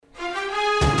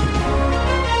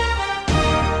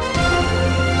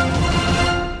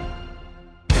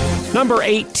Number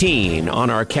 18 on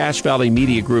our Cache Valley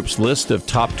Media Group's list of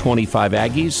top 25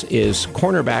 Aggies is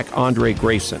cornerback Andre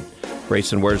Grayson.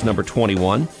 Grayson wears number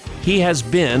 21. He has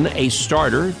been a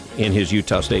starter in his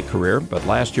Utah State career, but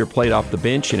last year played off the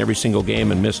bench in every single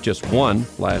game and missed just one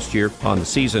last year on the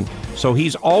season. So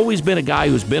he's always been a guy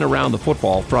who's been around the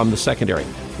football from the secondary.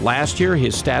 Last year,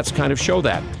 his stats kind of show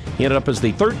that. He ended up as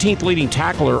the 13th leading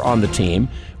tackler on the team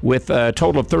with a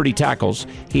total of 30 tackles.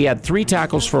 He had 3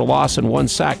 tackles for a loss and 1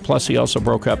 sack, plus he also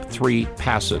broke up 3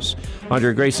 passes.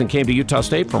 Andre Grayson came to Utah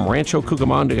State from Rancho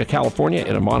Cucamonga, California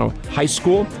at Amano High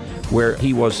School, where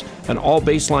he was an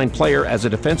all-baseline player as a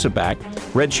defensive back,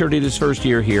 redshirted his first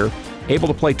year here, able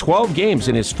to play 12 games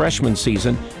in his freshman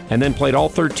season, and then played all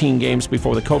 13 games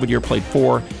before the COVID year, played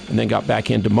 4, and then got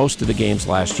back into most of the games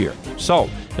last year. So,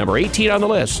 number 18 on the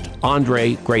list,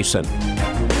 Andre Grayson.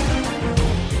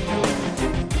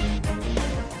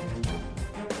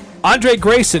 Andre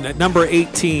Grayson at number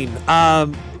 18.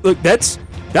 Look, that's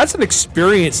an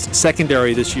experienced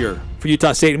secondary this year for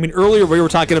Utah State. I mean, earlier we were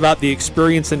talking about the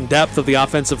experience and depth of the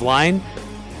offensive line.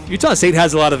 Utah State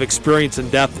has a lot of experience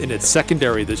and depth in its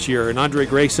secondary this year, and Andre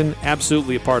Grayson,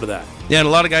 absolutely a part of that. Yeah, and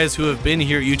a lot of guys who have been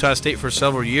here at Utah State for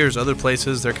several years. Other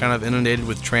places, they're kind of inundated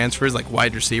with transfers, like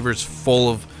wide receivers full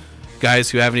of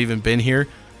guys who haven't even been here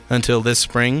until this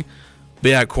spring. But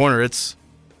yeah, at corner, it's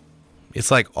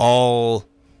like all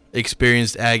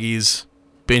experienced Aggies,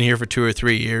 been here for 2 or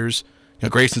 3 years. You know,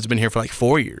 Grayson's been here for like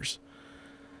 4 years.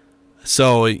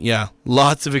 So, yeah,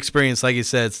 lots of experience, like you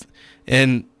said.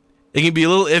 And it can be a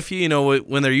little iffy, you know,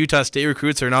 when they're Utah State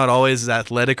recruits, they're not always as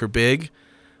athletic or big.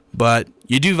 But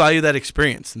you do value that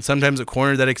experience. And sometimes at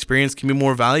corner, that experience can be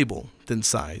more valuable than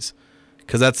size.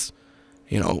 Because that's,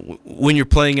 you know, when you're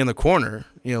playing in the corner,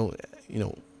 you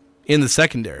know, in the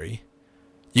secondary,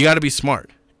 you got to be smart.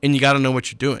 And you got to know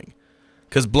what you're doing.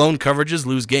 Because blown coverages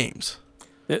lose games.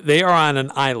 They are on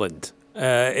an island.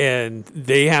 And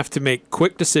they have to make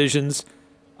quick decisions,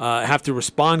 have to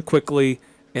respond quickly,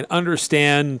 and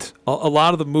understand a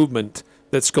lot of the movement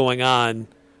that's going on,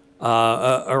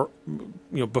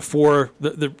 before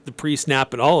the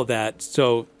pre-snap and all of that.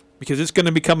 So because it's going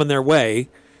to be coming their way,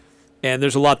 and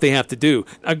there's a lot they have to do.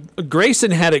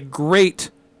 Grayson had a great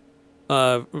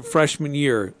freshman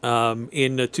year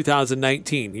in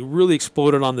 2019. He really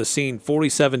exploded on the scene.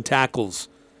 47 tackles.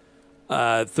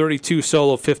 32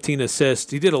 solo, 15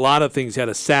 assists. He did a lot of things. He had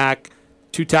a sack,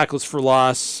 2 tackles for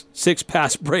loss, 6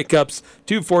 pass breakups,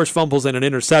 2 forced fumbles, and an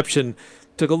interception.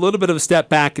 Took a little bit of a step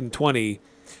back in 20,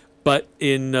 but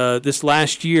in this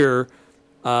last year,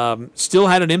 still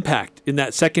had an impact in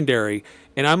that secondary.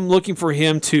 And I'm looking for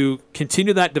him to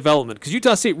continue that development because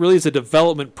Utah State really is a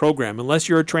development program. Unless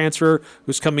you're a transfer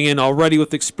who's coming in already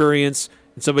with experience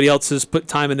and somebody else has put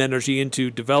time and energy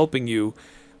into developing you,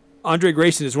 Andre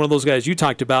Grayson is one of those guys you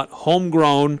talked about,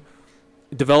 homegrown,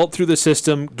 developed through the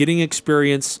system, getting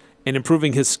experience, and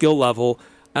improving his skill level.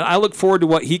 And I look forward to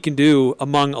what he can do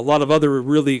among a lot of other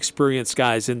really experienced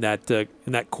guys in that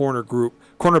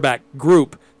cornerback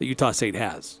group that Utah State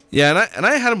has. Yeah, and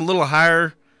I had him a little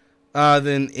higher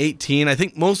than 18. I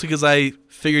think mostly because I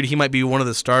figured he might be one of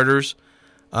the starters.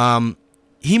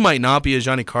 He might not be, as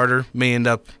Johnny Carter may end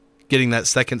up getting that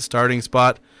second starting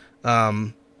spot.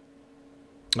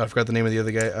 I forgot the name of the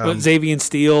other guy. Xavier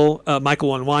Steele, Michael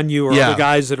Onwanyu, or other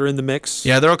guys that are in the mix.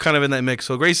 Yeah, they're all kind of in that mix.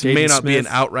 So Grayson may not be an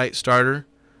outright starter,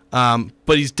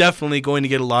 but he's definitely going to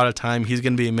get a lot of time. He's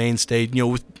going to be a mainstay. You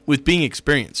know, with being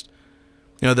experienced,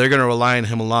 you know, they're going to rely on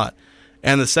him a lot.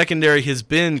 And the secondary has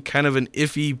been kind of an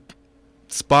iffy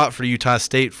spot for Utah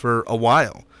State for a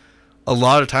while. A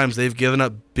lot of times they've given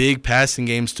up big passing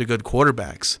games to good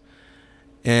quarterbacks,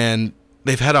 and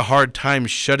they've had a hard time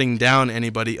shutting down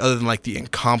anybody other than like the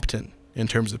incompetent in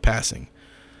terms of passing.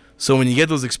 So when you get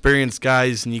those experienced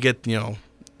guys and you get, you know,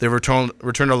 they return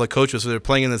all the coaches, so they're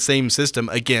playing in the same system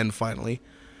again finally,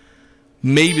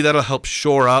 maybe that'll help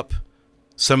shore up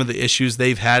some of the issues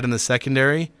they've had in the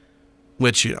secondary,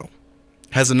 which, you know,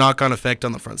 has a knock-on effect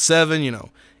on the front seven. You know,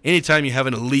 anytime you have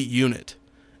an elite unit,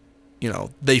 you know,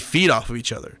 they feed off of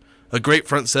each other. A great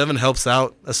front seven helps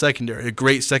out a secondary. A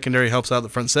great secondary helps out the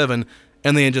front seven,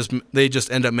 and they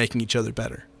just end up making each other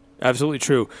better. Absolutely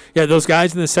true. Yeah, those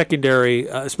guys in the secondary,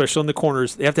 especially on the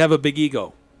corners, they have to have a big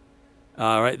ego.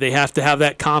 Right? They have to have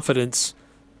that confidence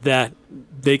that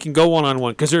they can go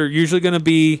one-on-one because they're usually going to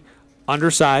be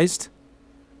undersized.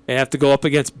 They have to go up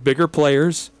against bigger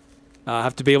players,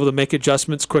 have to be able to make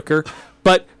adjustments quicker.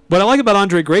 But what I like about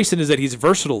Andre Grayson is that he's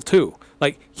versatile too.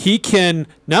 Like, he can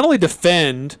not only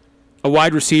defend a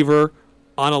wide receiver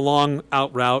on a long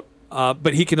out route,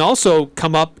 but he can also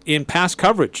come up in pass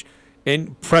coverage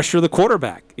and pressure the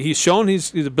quarterback. He's shown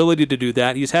his ability to do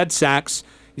that. He's had sacks.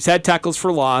 He's had tackles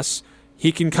for loss.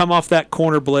 He can come off that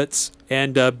corner blitz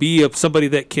and be somebody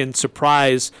that can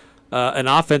surprise an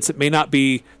offense that may not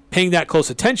be paying that close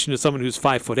attention to someone who's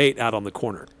 5'8" out on the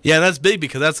corner. Yeah, that's big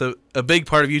because that's a big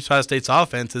part of Utah State's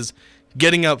offense is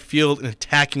getting upfield and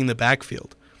attacking the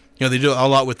backfield. They do a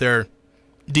lot with their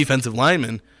defensive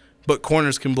linemen, but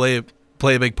corners can play a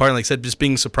big part. And like I said, just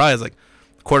being surprised, like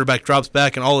the quarterback drops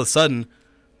back and all of a sudden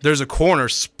there's a corner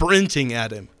sprinting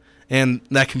at him. And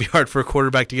that can be hard for a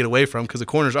quarterback to get away from because the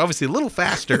corner's obviously a little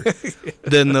faster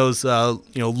than those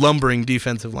lumbering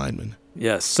defensive linemen.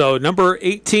 Yes. So number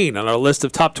 18 on our list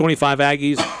of top 25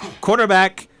 Aggies,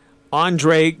 cornerback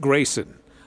Andre Grayson.